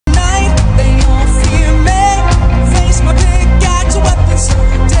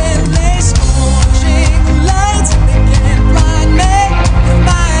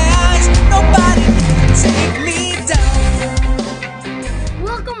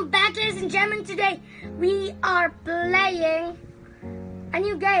Welcome back, ladies and gentlemen. Today we are playing a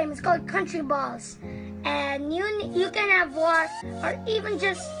new game. It's called Country Balls, and you can have war or even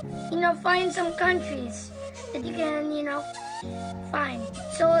just find some countries that you can find.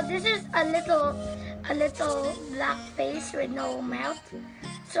 So this is a little black face with no mouth.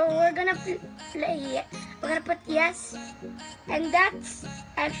 So we're gonna play. We're gonna put yes, and that's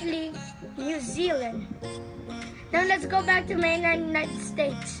actually New Zealand. Now let's go back to mainland United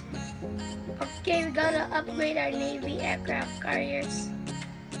States. Okay, we gotta upgrade our Navy aircraft carriers.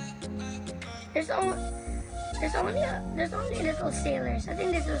 There's only little sailors. I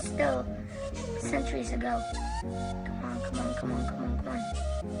think this was still centuries ago. Come on.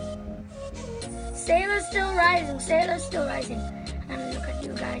 Sailors still rising. And look at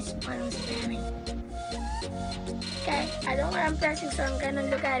you guys while I'm spamming. Okay, I don't know what I'm pressing, so I'm gonna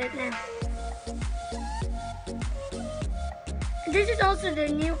look at it now. This is also the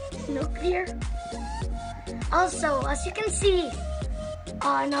new nuclear. Also, as you can see,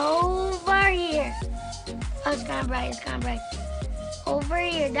 on over here. Oh, it's kind of bright. Over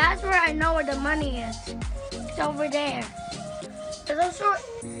here, that's where I know where the money is. It's over there. There's also,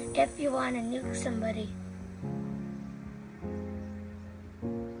 if you want to nuke somebody.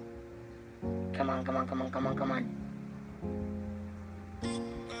 Come on.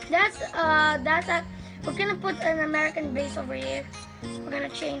 That's that. We're gonna put an American base over here. We're gonna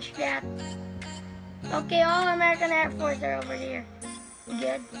change that. Okay, all American Air Force are over here.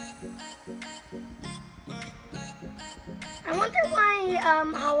 Good. I wonder why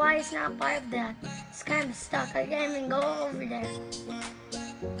Hawaii is not part of that. It's kind of stuck. I can't even go over there.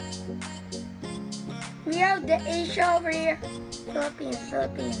 We have the Asia over here.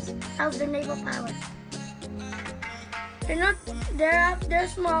 Philippines. How's the naval power? They're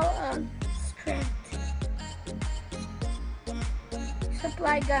small strength.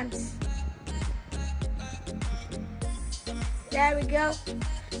 Supply guns. There we go.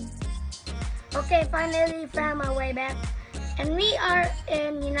 Okay, finally found my way back. And we are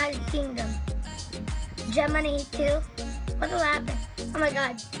in United Kingdom. Germany too. What will happen? Oh my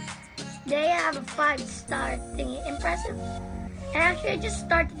god. They have a 5-star thingy. Impressive. And actually I just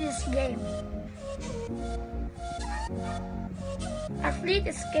started this game. Our fleet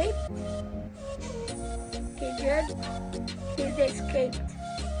escaped. Okay, good. They escaped.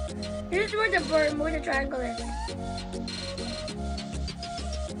 This is where the Bermuda Triangle is.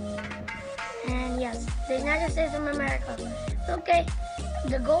 And yes, the United States of America. Okay,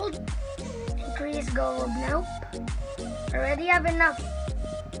 the gold. Increase gold. Nope. Already have enough.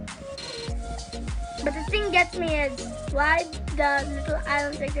 But the thing gets me is, why the little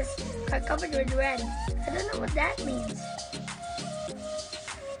islands like this are covered with red? I don't know what that means.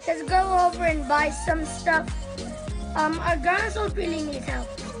 Let's go over and buy some stuff. Our ground assault really needs help.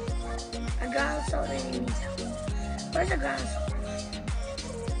 Where's the ground assault?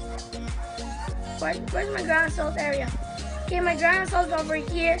 Where's my ground assault area? Okay, my ground assault's over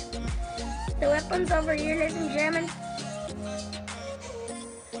here. The weapons over here, ladies and gentlemen.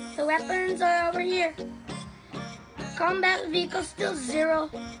 The weapons are over here. Combat vehicles still 0.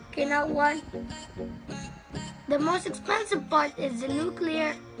 Okay, now 1. The most expensive part is the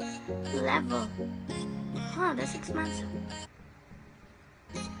nuclear level. Huh, that's expensive.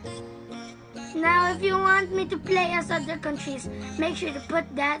 Now, if you want me to play as other countries, make sure to put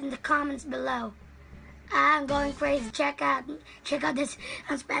that in the comments below. I'm going crazy. Check out this.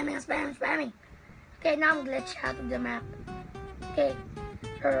 I'm spamming. Okay, now I'm glitched out of the map. Okay,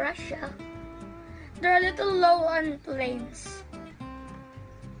 Russia. They're a little low on planes.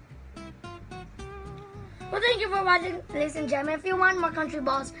 Well, thank you for watching, ladies and gentlemen. If you want more country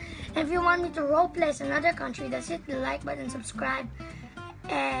balls, if you want me to roleplay another country, just hit the like button, subscribe,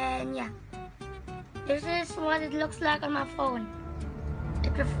 and yeah. This is what it looks like on my phone.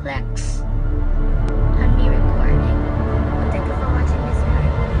 It reflects.